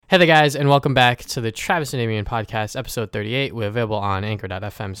Hey there, guys, and welcome back to the Travis and Damian Podcast, episode 38. We're available on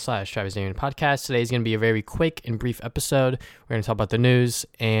anchor.fm/Travis Damian Podcast. Today is going to be a very quick and brief episode. We're going to talk about the news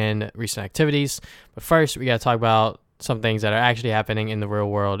and recent activities. But first, we got to talk about some things that are actually happening in the real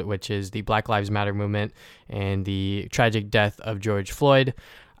world, which is the Black Lives Matter movement and the tragic death of George Floyd.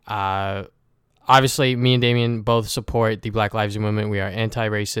 Obviously, me and Damian both support the Black Lives movement. We are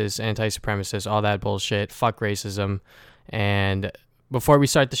anti-racist, anti-supremacist, all that bullshit. Fuck racism. And before we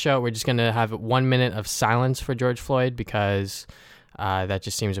start the show, we're just going to have 1 minute of silence for George Floyd because that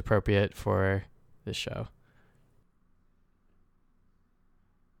just seems appropriate for this show.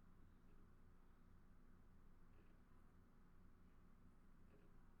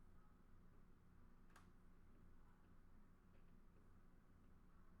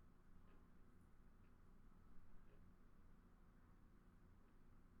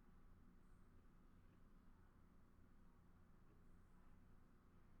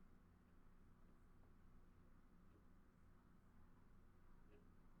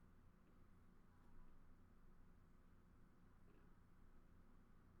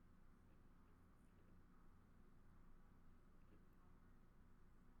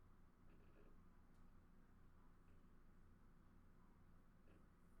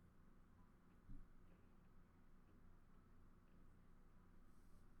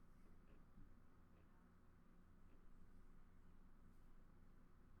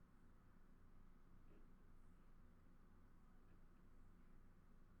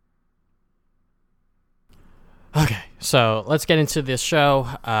 Okay, so let's get into this show.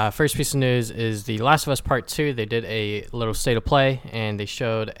 First piece of news is The Last of Us Part 2. They did a little state of play, and they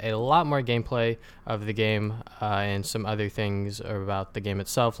showed a lot more gameplay of the game and some other things about the game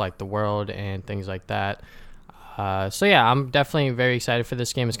itself, like the world and things like that. So yeah, I'm definitely very excited for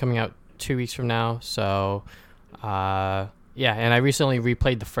this game. It's coming out 2 weeks from now, so yeah, and I recently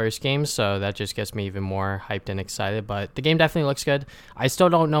replayed the first game, so that just gets me even more hyped and excited. But the game definitely looks good. I still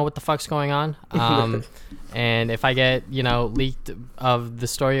don't know what the fuck's going on. And if I get, leaked of the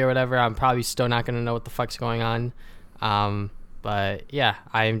story or whatever, I'm probably still not going to know what the fuck's going on. But yeah,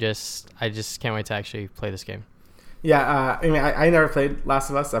 I just can't wait to actually play this game. Yeah, I never played Last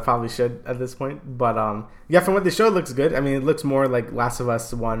of Us. I probably should at this point. But yeah, from what they showed, it looks good. I mean, it looks more like Last of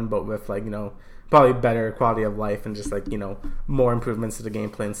Us 1, but with probably better quality of life and just more improvements to the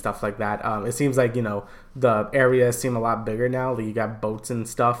gameplay and stuff like that. It seems like the areas seem a lot bigger now. Like, you got boats and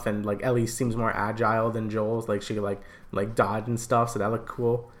stuff, and Ellie seems more agile than Joel's. Like, she could like dodge and stuff, so that looked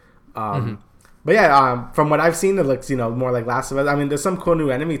cool. But yeah, from what I've seen, it looks more like Last of Us. I mean, there's some cool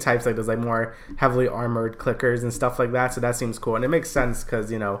new enemy types, like there's more heavily armored clickers and stuff like that, so that seems cool. And it makes sense because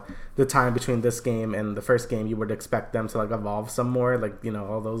the time between this game and the first game, you would expect them to evolve some more,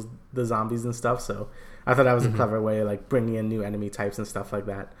 all the zombies and stuff. So I thought that was a clever way of bringing in new enemy types and stuff like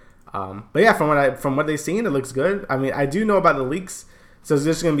that. But yeah, from what they've seen, it looks good. I mean, I do know about the leaks, so it's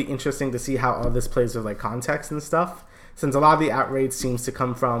just going to be interesting to see how all this plays with context and stuff. Since a lot of the outrage seems to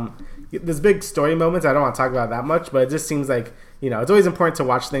come from there's big story moments, I don't want to talk about that much, but it just seems like, it's always important to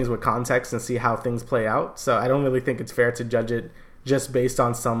watch things with context and see how things play out. So I don't really think it's fair to judge it just based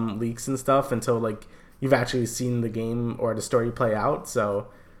on some leaks and stuff until you've actually seen the game or the story play out. So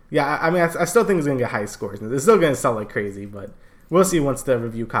yeah, I mean, I still think it's going to get high scores. It's still going to sell like crazy, but we'll see once the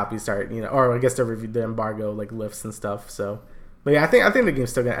review copies start, or I guess the embargo lifts and stuff. So, but yeah, I think the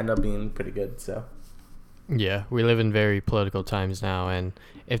game's still going to end up being pretty good. So. Yeah, we live in very political times now, and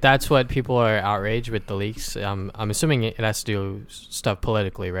if that's what people are outraged with the leaks, I'm assuming it has to do stuff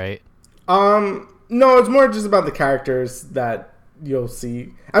politically, right? No, it's more just about the characters that you'll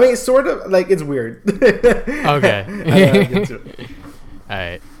see. I mean, it's sort of it's weird. Okay. All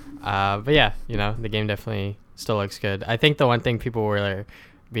right. But yeah, the game definitely still looks good. I think the one thing people were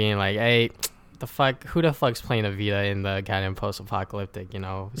being like, hey, who the fuck's playing a Vita in the goddamn post-apocalyptic,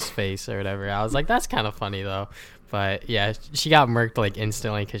 space or whatever. I was like, that's kind of funny though. But yeah, she got murked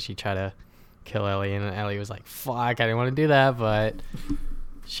instantly because she tried to kill Ellie, and Ellie was like, fuck, I didn't want to do that, but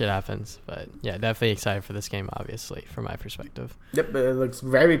shit happens. But yeah, definitely excited for this game, obviously, from my perspective. Yep, it looks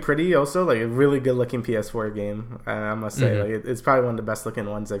very pretty also, a really good looking PS4 game, I must say. It's probably one of the best looking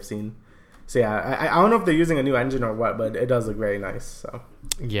ones I've seen. So yeah, I don't know if they're using a new engine or what, but it does look very nice. So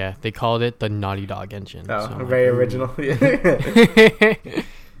yeah, they called it the Naughty Dog engine. Oh, so very original.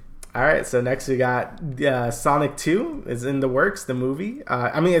 All right, so next we got Sonic 2 is in the works, the movie.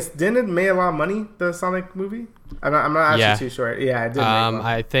 I mean, didn't it make a lot of money, the Sonic movie? I'm not actually too sure. Yeah, it did make well.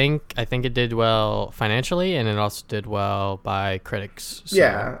 I think it did well financially, and it also did well by critics. So.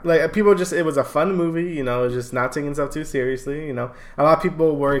 Yeah, people it was a fun movie, it was just not taking itself too seriously, A lot of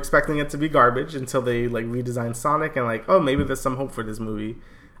people were expecting it to be garbage until they redesigned Sonic and oh, maybe there's some hope for this movie.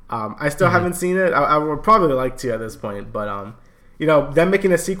 I still haven't seen it. I would probably like to at this point, but them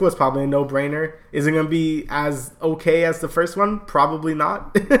making a sequel is probably a no-brainer. Is it going to be as okay as the first one? Probably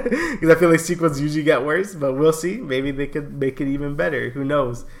not, because I feel like sequels usually get worse. But we'll see. Maybe they could make it even better. Who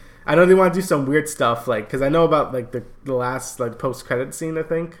knows? I know they want to do some weird stuff, like because I know about like the last like post-credit scene. I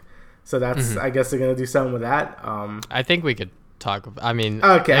think so. That's I guess they're going to do something with that. I think we could talk. I mean,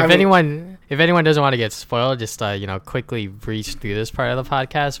 okay. If anyone doesn't want to get spoiled, just quickly breeze through this part of the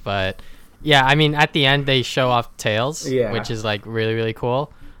podcast, but. Yeah, I mean, at the end, they show off Tails, which is, like, really, really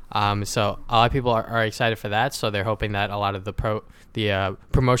cool. So a lot of people are excited for that, so they're hoping that a lot of the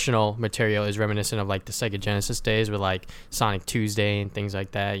promotional material is reminiscent of, like, the Sega Genesis days with, like, Sonic Tuesday and things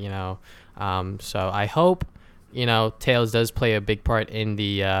like that, So I hope, Tails does play a big part in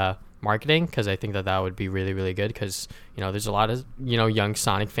the marketing, because I think that would be really, really good, because, there's a lot of, young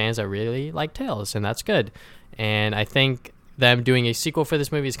Sonic fans that really like Tails, and that's good. And I think them doing a sequel for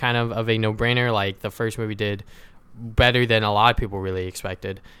this movie is kind of a no-brainer. Like, the first movie did better than a lot of people really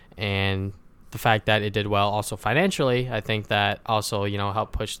expected, and the fact that it did well also financially, I think that also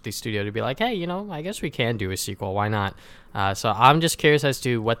helped push the studio to be like, hey, I guess we can do a sequel, why not? So I'm just curious as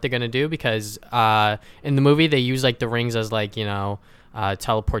to what they're gonna do, because in the movie they use like the rings as like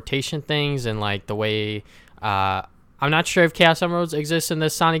teleportation things, and like the way I'm not sure if Chaos Emeralds exist in the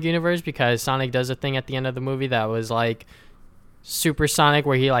Sonic universe, because Sonic does a thing at the end of the movie that was like Super Sonic,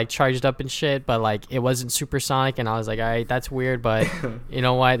 where he like charged up and shit, but like it wasn't Super Sonic, and I was like, all right, that's weird, but you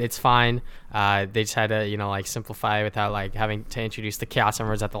know what, it's fine. They just had to like simplify without like having to introduce the Chaos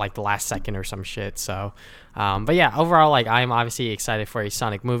Emeralds at the last second or some shit. So but yeah, overall, like, I'm obviously excited for a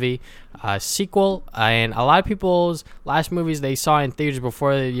Sonic movie sequel, and a lot of people's last movies they saw in theaters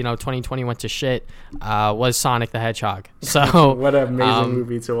before 2020 went to shit was Sonic the Hedgehog. So what an amazing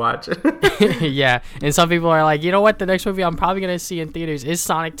movie to watch. Yeah, and some people are like, you know what, the next movie I'm probably gonna see in theaters is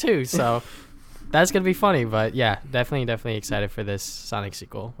Sonic 2, so that's gonna be funny. But yeah, definitely excited for this Sonic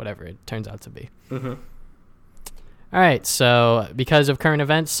sequel, whatever it turns out to be. All right, so because of current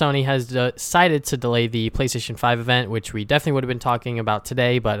events, Sony has decided to delay the PlayStation 5 event, which we definitely would have been talking about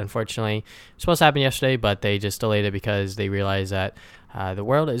today, but unfortunately it was supposed to happen yesterday, but they just delayed it because they realized that the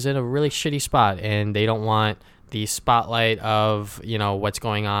world is in a really shitty spot, and they don't want the spotlight of what's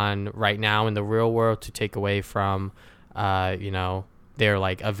going on right now in the real world to take away from their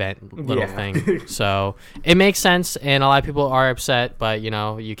like event little thing. So it makes sense, and a lot of people are upset, but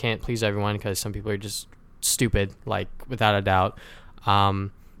you can't please everyone, because some people are just stupid, like, without a doubt.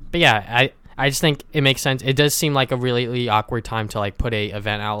 But yeah, I just think it makes sense. It does seem like a really awkward time to like put a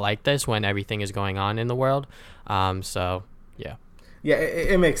event out like this when everything is going on in the world. So yeah,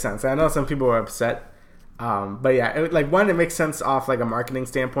 it makes sense. I know some people were upset. But yeah, it makes sense off like a marketing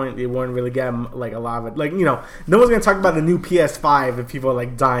standpoint. You wouldn't really get like a lot of it. Like, no one's gonna talk about the new PS5 if people are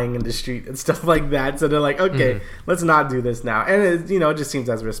like dying in the street and stuff like that. So they're like, okay, let's not do this now. And it, it just seems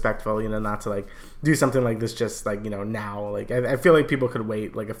as respectful, not to like do something like this just like now. Like I feel like people could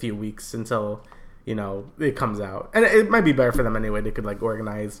wait like a few weeks until it comes out, and it might be better for them anyway. They could like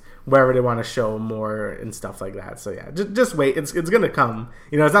organize wherever they want to show more and stuff like that. So yeah, just wait. It's gonna come.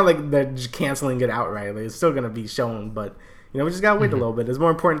 It's not like they're just canceling it outright. Like, it's still gonna be shown, but we just gotta wait a little bit. There's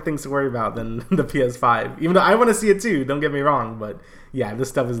more important things to worry about than the PS5. Even though I want to see it too. Don't get me wrong, but yeah, this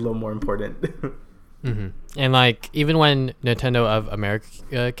stuff is a little more important. And like, even when Nintendo of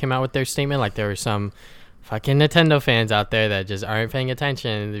America came out with their statement, like, there were some fucking Nintendo fans out there that just aren't paying attention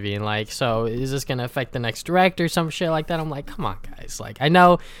and being like, so is this gonna affect the next direct or some shit like that? I'm like, come on, guys. Like, I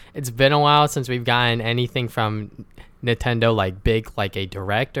know it's been a while since we've gotten anything from Nintendo like big, like a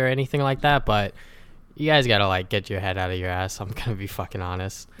direct or anything like that, but you guys gotta like get your head out of your ass. I'm gonna be fucking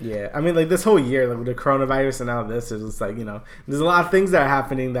honest. Yeah, I mean, like, this whole year, like with the coronavirus and now this, is just like, there's a lot of things that are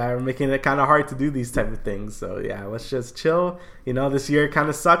happening that are making it kind of hard to do these type of things. So yeah, let's just chill. This year kind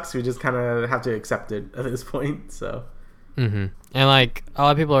of sucks. We just kind of have to accept it at this point. So and like, a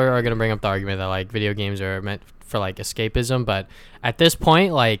lot of people are gonna bring up the argument that like video games are meant for like escapism, but at this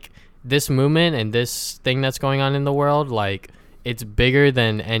point, like, this movement and this thing that's going on in the world, like, it's bigger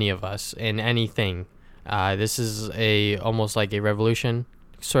than any of us in anything. This is almost like a revolution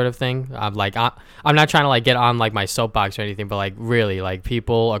sort of thing. I'm not trying to like get on like my soapbox or anything, but like, really, like,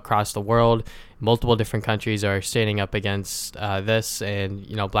 people across the world, multiple different countries are standing up against this, and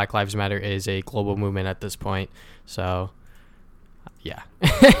Black Lives Matter is a global movement at this point. So yeah.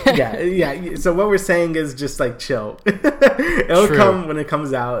 yeah. So what we're saying is just like, chill. It'll come when it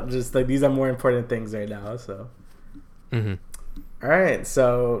comes out. Just like, these are more important things right now. So. All right,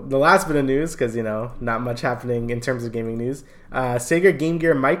 so the last bit of news, because, not much happening in terms of gaming news. Sega Game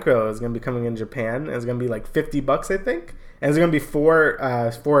Gear Micro is going to be coming in Japan. It's going to be like $50, I think. and there's gonna be four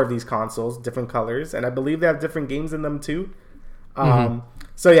of these consoles, different colors, and I believe they have different games in them too.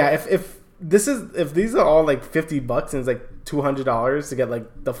 So yeah, if these are all like $50 and it's like $200 to get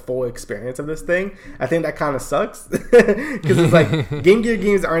like the full experience of this thing, I think that kind of sucks because it's like Game Gear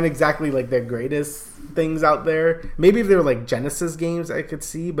games aren't exactly like their greatest things out there. Maybe if they were like Genesis games, I could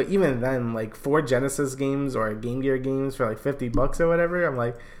see, but even then, like 4 Genesis games or Game Gear games for like $50 or whatever, I'm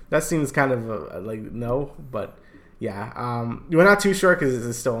like, that seems kind of like no. But yeah, we're not too sure because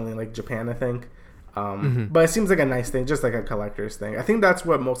it's still only like Japan, I think. But it seems like a nice thing, just like a collector's thing. I think that's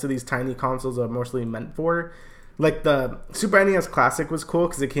what most of these tiny consoles are mostly meant for. Like the Super NES Classic was cool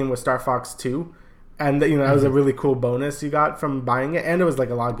because it came with Star Fox 2, and that was a really cool bonus you got from buying it, and it was like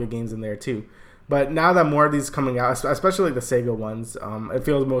a lot of good games in there too. But now that more of these coming out, especially like the Sega ones, it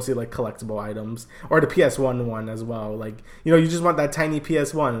feels mostly like collectible items, or the PS1 one as well. Like, you just want that tiny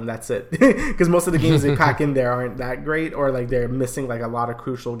PS1 and that's it. Because most of the games they pack in there aren't that great, or like they're missing like a lot of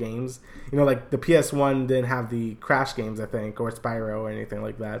crucial games. Like the PS1 didn't have the Crash games, I think, or Spyro or anything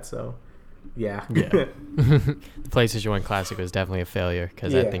like that. So, yeah. The PlayStation 1 Classic was definitely a failure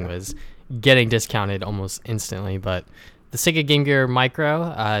because that thing was getting discounted almost instantly, but the Sega Game Gear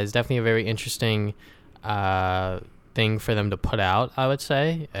Micro is definitely a very interesting thing for them to put out, I would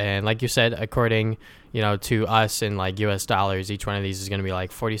say. And like you said, according to us in like US dollars, each one of these is going to be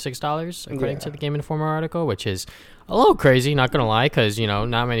like $46 according to the Game Informer article, which is a little crazy, not going to lie, because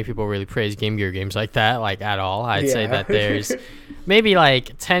not many people really praise Game Gear games like that, like at all. I'd say that there's maybe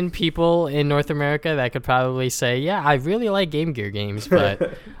like 10 people in North America that could probably say, yeah, I really like Game Gear games,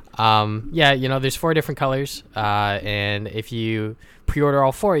 but there's 4 different colors, and if you pre-order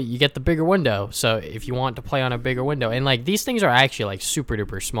all 4, you get the bigger window. So if you want to play on a bigger window, and like these things are actually like super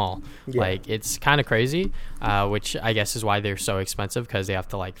duper small, like it's kind of crazy, which I guess is why they're so expensive, because they have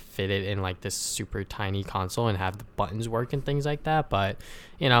to like fit it in like this super tiny console and have the buttons work and things like that. But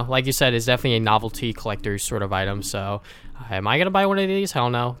like you said, it's definitely a novelty collector's sort of item. So am I gonna buy one of these? Hell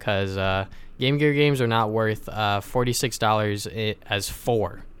no, because Game Gear games are not worth $46 as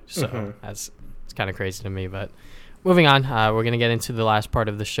 4. So it's kind of crazy to me. But moving on, we're going to get into the last part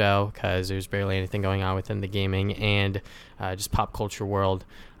of the show because there's barely anything going on within the gaming and just pop culture world.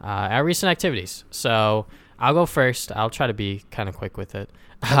 Our recent activities. So I'll go first. I'll try to be kind of quick with it.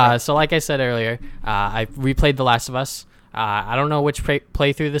 So like I said earlier, I replayed The Last of Us. I don't know which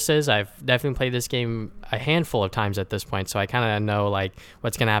playthrough this is. I've definitely played this game a handful of times at this point, so I kind of know like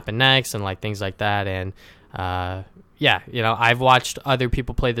what's going to happen next and like things like that. And I've watched other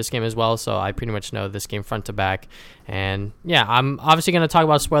people play this game as well, so I pretty much know this game front to back. And I'm obviously going to talk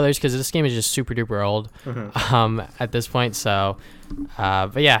about spoilers because this game is just super duper old at this point. So,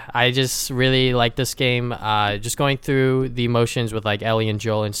 I just really like this game. Just going through the emotions with like Ellie and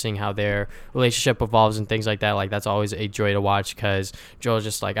Joel and seeing how their relationship evolves and things like that. Like that's always a joy to watch because Joel's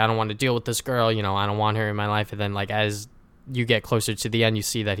just like, I don't want to deal with this girl. I don't want her in my life. And then like as you get closer to the end, you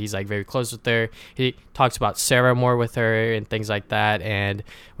see that he's like very close with her. He talks about Sarah more with her and things like that. And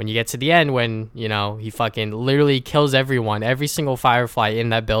when you get to the end, when he fucking literally kills everyone, every single Firefly in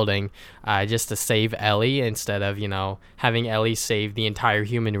that building, just to save Ellie instead of having Ellie save the entire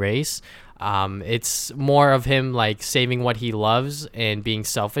human race. It's more of him like saving what he loves and being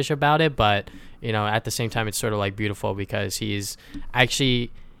selfish about it, but at the same time it's sort of like beautiful because he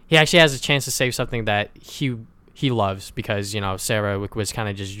actually has a chance to save something that he loves because Sarah was kind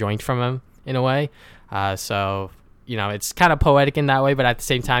of just joined from him in a way, so it's kind of poetic in that way, but at the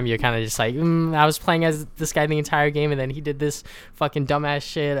same time you're kind of just like I was playing as this guy the entire game and then he did this fucking dumbass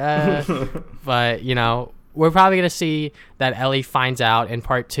shit, but we're probably gonna see that Ellie finds out in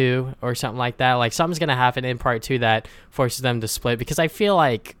part 2 or something like that. Like something's gonna happen in part 2 that forces them to split, because I feel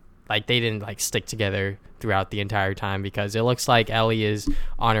like they didn't like stick together throughout the entire time, because it looks like Ellie is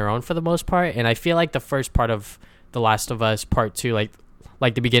on her own for the most part. And I feel like the first part of The Last of Us part 2,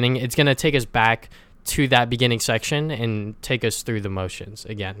 like the beginning, it's going to take us back to that beginning section and take us through the motions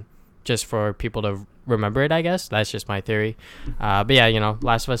again, just for people to remember it, I guess. That's just my theory. But yeah,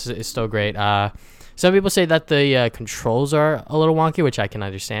 Last of Us is still great. Some people say that the controls are a little wonky, which I can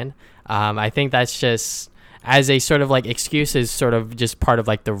understand. I think that's just as a sort of like excuse, is sort of just part of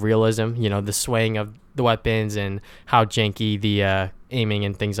like the realism, the swaying of the weapons and how janky the aiming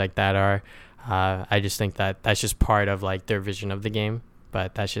and things like that are. I just think that that's just part of like their vision of the game,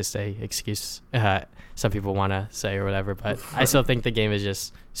 but that's just a excuse some people want to say or whatever. But I still think the game is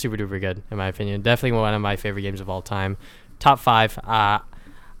just super duper good in my opinion. Definitely one of my favorite games of all time. Top 5. I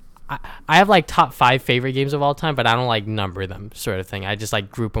have like top 5 favorite games of all time, but I don't like number them sort of thing. I just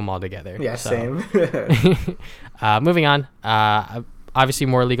like group them all together. Yeah, so. Same. Moving on. Obviously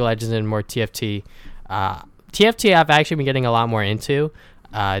more League of Legends and more TFT. TFT I've actually been getting a lot more into,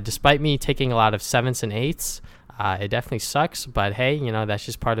 despite me taking a lot of 7s and 8s. It definitely sucks, but hey, that's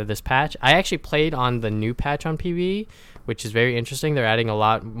just part of this patch. I actually played on the new patch on PvE, which is very interesting. They're adding a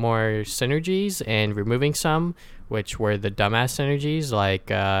lot more synergies and removing some, which were the dumbass synergies. Like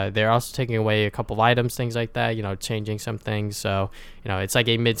they're also taking away a couple of items, things like that. Changing some things. So it's like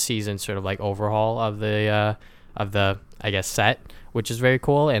a mid-season sort of like overhaul of the I guess set, which is very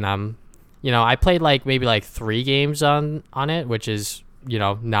cool. And I played like maybe like 3 games on it, which is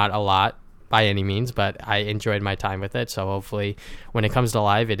not a lot by any means, but I enjoyed my time with it. So hopefully when it comes to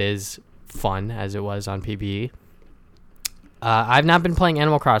live, it is fun as it was on PvE. I've not been playing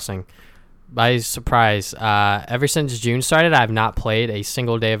Animal Crossing by surprise. Ever since June started, I've not played a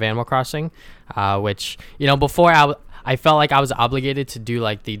single day of Animal Crossing, which, before I felt like I was obligated to do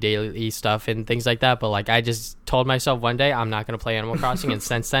like the daily stuff and things like that. But like I just told myself one day I'm not going to play Animal Crossing. And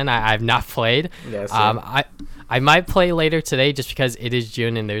since then I've not played. Yes, I might play later today just because it is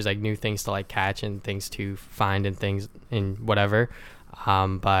June and there's like new things to like catch and things to find and things and whatever.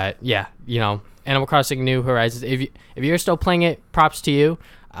 But yeah, Animal Crossing New Horizons. If you're still playing it, props to you.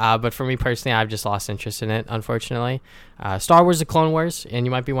 But for me personally, I've just lost interest in it, unfortunately. Star Wars: The Clone Wars, and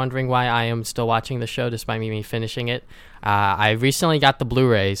you might be wondering why I am still watching the show despite me finishing it. I recently got the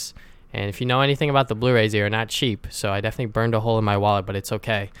Blu-rays, and if you know anything about the Blu-rays, they are not cheap, so I definitely burned a hole in my wallet, but it's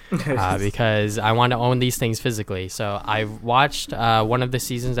okay, because I want to own these things physically. So I've watched one of the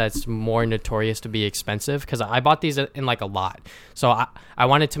seasons that's more notorious to be expensive, because I bought these in like a lot. So I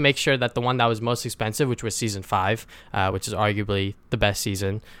wanted to make sure that the one that was most expensive, which was season 5, which is arguably the best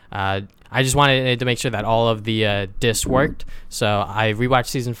season, I just wanted to make sure that all of the discs worked. So I rewatched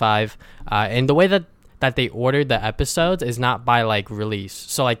season 5, and the way that they ordered the episodes is not by like release.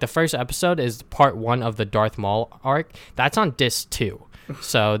 So like the first episode is part 1 of the Darth Maul arc. That's on disc 2.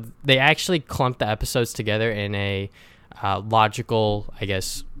 So they actually clumped the episodes together in a logical, I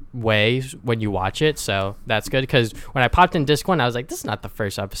guess, way when you watch it. So that's good, because when I popped in disc 1, I was like, this is not the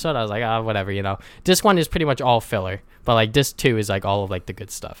first episode. I was like, whatever, Disc 1 is pretty much all filler, but like disc 2 is like all of like the good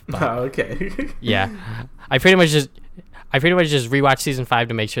stuff. But, okay. Yeah. I pretty much just rewatched season 5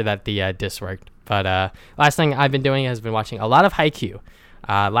 to make sure that the discs worked. But last thing I've been doing has been watching a lot of Haikyuu.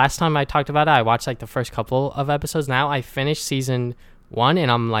 Last time I talked about it, I watched like the first couple of episodes. Now I finished season 1 and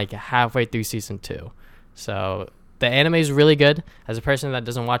I'm like halfway through season 2. So the anime is really good. As a person that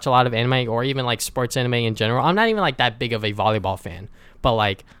doesn't watch a lot of anime or even like sports anime in general, I'm not even like that big of a volleyball fan. But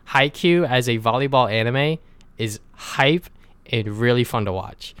like Haikyuu as a volleyball anime is hype and really fun to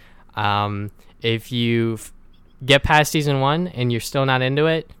watch. If you get past season 1 and you're still not into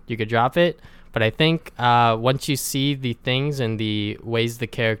it, you could drop it. But I think once you see the things and the ways the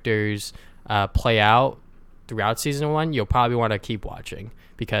characters play out throughout season 1, you'll probably want to keep watching,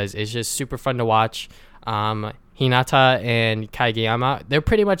 because it's just super fun to watch. Hinata and Kageyama, they're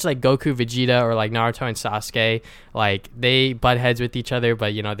pretty much like Goku, Vegeta, or like Naruto and Sasuke. Like they butt heads with each other,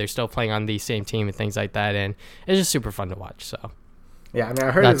 but they're still playing on the same team and things like that, and it's just super fun to watch. So yeah, I mean,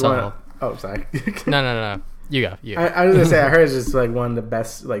 I heard it's one. Oh, sorry. No. You go. I was gonna say, I heard it's just like one of the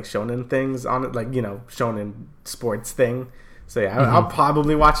best like shonen things on it, like shonen sports thing. So yeah, I'll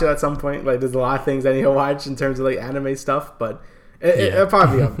probably watch it at some point. Like there's a lot of things I need to watch in terms of like anime stuff, but it'll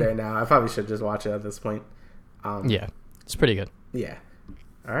probably be up there now. I probably should just watch it at this point. Yeah, it's pretty good. Yeah.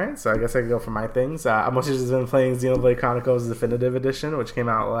 All right, so I guess I can go for my things. I've mostly just been playing Xenoblade Chronicles Definitive Edition, which came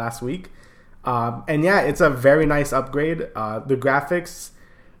out last week. And yeah, it's a very nice upgrade. The graphics,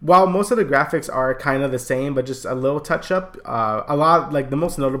 while most of the graphics are kind of the same, but just a little touch up, a lot, like the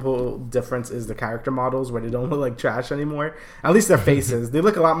most notable difference is the character models, where they don't look like trash anymore. At least their faces. They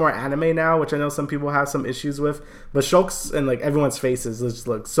look a lot more anime now, which I know some people have some issues with. But Shulk's and like everyone's faces just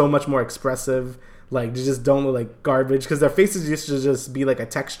look so much more expressive. Like they just don't look like garbage, because their faces used to just be like a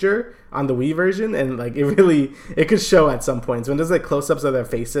texture on the Wii version, and like it could show at some points when there's like close-ups of their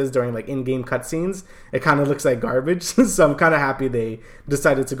faces during like in-game cutscenes. It kind of looks like garbage. So I'm kind of happy they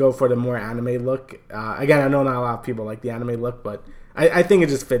decided to go for the more anime look. Again, I know not a lot of people like the anime look, but I think it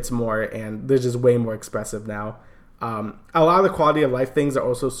just fits more, and they're just way more expressive now. A lot of the quality of life things are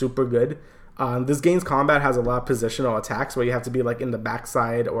also super good. This game's combat has a lot of positional attacks where you have to be like in the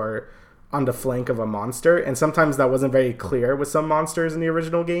backside or on the flank of a monster, and sometimes that wasn't very clear with some monsters in the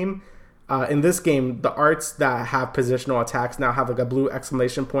original game. In this game, the arts that have positional attacks now have like a blue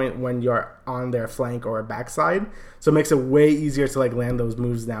exclamation point when you're on their flank or backside, so it makes it way easier to like land those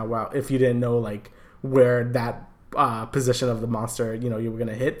moves now. Well, if you didn't know like where that position of the monster you were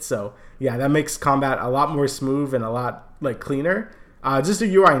gonna hit. So yeah, that makes combat a lot more smooth and a lot like cleaner. Just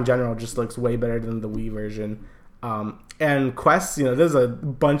the UI in general just looks way better than the Wii version. And quests, there's a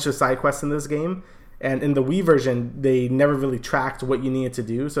bunch of side quests in this game, And in the Wii version, they never really tracked what you needed to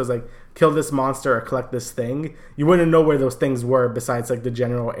do. So it's like, kill this monster or collect this thing. You wouldn't know where those things were besides like the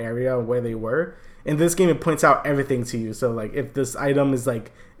general area where they were. In this game, it points out everything to you. So like if this item is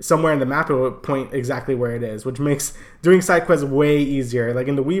like somewhere in the map, it will point exactly where it is, which makes doing side quests way easier. Like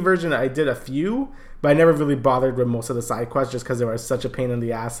in the Wii version, I did a few, but I never really bothered with most of the side quests just because they were such a pain in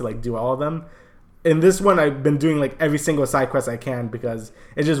the ass to like do all of them. In this one, I've been doing like every single side quest I can because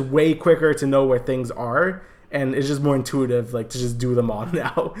it's just way quicker to know where things are, and it's just more intuitive like to just do them all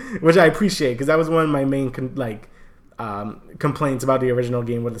now, which I appreciate because that was one of my main complaints about the original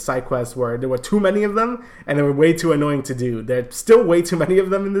game with the side quests, where there were too many of them and they were way too annoying to do. There's still way too many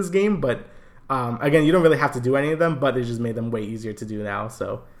of them in this game, but again, you don't really have to do any of them, but it just made them way easier to do now.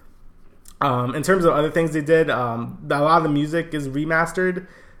 So in terms of other things they did, a lot of the music is remastered.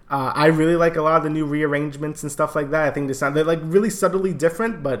 I really like a lot of the new rearrangements and stuff like that. I think they're like really subtly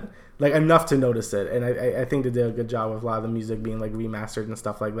different, but like enough to notice it. And I think they did a good job with a lot of the music being like remastered and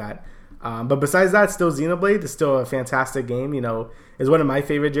stuff like that. But besides that, still Xenoblade is still a fantastic game. You know, is one of my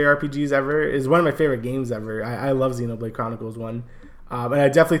favorite JRPGs ever. Is one of my favorite games ever. I love Xenoblade Chronicles 1. And I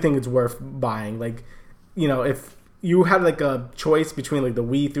definitely think it's worth buying. Like, you know, if you had like a choice between like the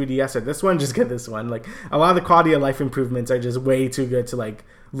Wii 3DS or this one, just get this one. Like a lot of the quality of life improvements are just way too good to like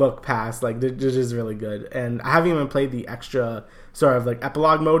look past. Like they're just really good. And I haven't even played the extra sort of like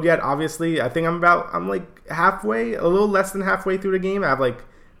epilogue mode yet. Obviously, I think I'm like halfway, a little less than halfway through the game. I have like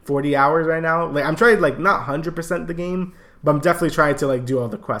 40 hours right now. Like I'm trying like not 100% the game, but I'm definitely trying to like do all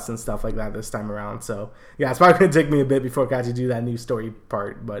the quests and stuff like that this time around. So yeah, it's probably gonna take me a bit before I can actually do that new story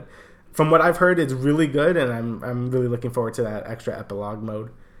part, but from what I've heard, it's really good, and I'm really looking forward to that extra epilogue mode.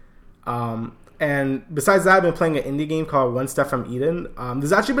 And besides that, I've been playing an indie game called One Step from Eden.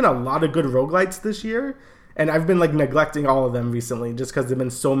 There's actually been a lot of good roguelites this year, and I've been like neglecting all of them recently just because there've been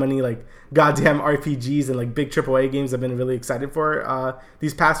so many like goddamn RPGs and like big AAA games I've been really excited for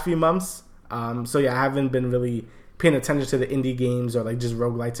these past few months. So yeah, I haven't been really paying attention to the indie games or like just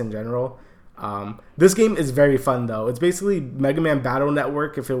roguelites in general. This game is very fun though. It's basically Mega Man Battle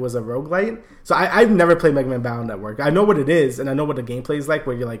Network if it was a roguelite. So I've never played Mega Man Battle Network. I know what it is, and I know what the gameplay is like,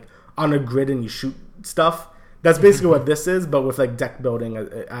 where you're like on a grid and you shoot stuff. That's basically what this is, but with like deck building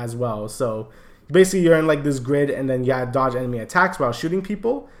as well. So basically you're in like this grid, and then you dodge enemy attacks while shooting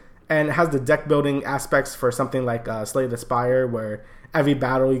people. And it has the deck building aspects for something like Slay the Spire, where every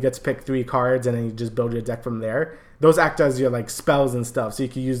battle you get to pick 3 cards and then you just build your deck from there. Those act as your like spells and stuff, so you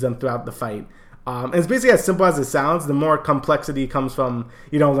can use them throughout the fight. And it's basically as simple as it sounds. The more complexity comes from,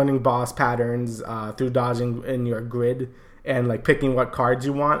 you know, learning boss patterns through dodging in your grid and like picking what cards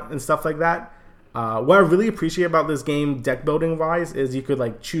you want and stuff like that. What I really appreciate about this game, deck building wise, is you could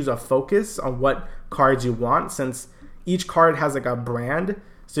like choose a focus on what cards you want, since each card has like a brand.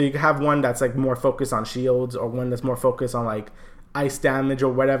 So you can have one that's like more focused on shields, or one that's more focused on like ice damage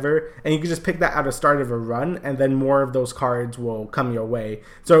or whatever, and you can just pick that at the start of a run, and then more of those cards will come your way.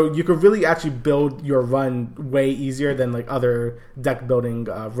 So you could really actually build your run way easier than like other deck building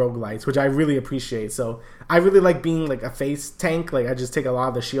roguelites, which I really appreciate. So I really like being like a face tank. Like I just take a lot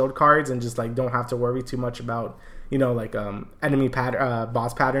of the shield cards and just like don't have to worry too much about, you know, like enemy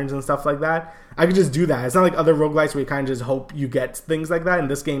boss patterns and stuff like that. I could just do that. It's not like other roguelites where you kind of just hope you get things like that. In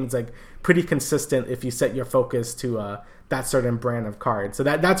this game, it's like pretty consistent if you set your focus to that certain brand of card. So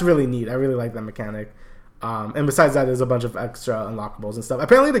that's really neat. I really like that mechanic. And besides that, there's a bunch of extra unlockables and stuff.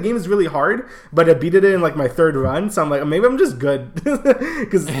 Apparently the game is really hard, but I beat it in like my 3rd run, so I'm like, maybe I'm just good.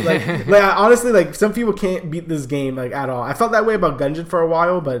 Because like honestly, like some people can't beat this game like at all. I felt that way about Gungeon for a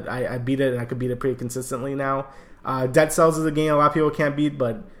while, but I beat it, and I could beat it pretty consistently now. Dead Cells is a game a lot of people can't beat,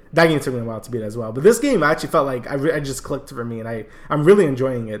 but that game took me a while to beat as well. But this game I actually felt like I just clicked for me, and I'm really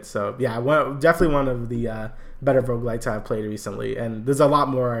enjoying it. So yeah, definitely one of the better roguelites I've played recently. And there's a lot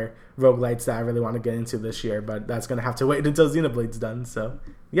more roguelites that I really want to get into this year, but that's going to have to wait until Xenoblade's done. So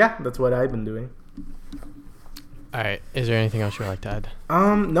yeah, that's what I've been doing. All right. Is there anything else you would like to add?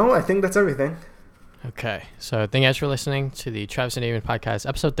 No, I think that's everything. Okay. So thank you guys for listening to the Travis and Damon podcast,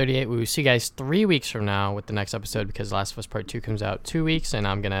 episode 38. We will see you guys 3 weeks from now with the next episode, because Last of Us Part 2 comes out 2 weeks, and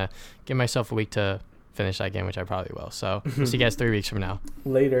I'm going to give myself a week to finish that game, which I probably will. So we'll see you guys 3 weeks from now.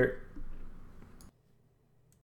 Later.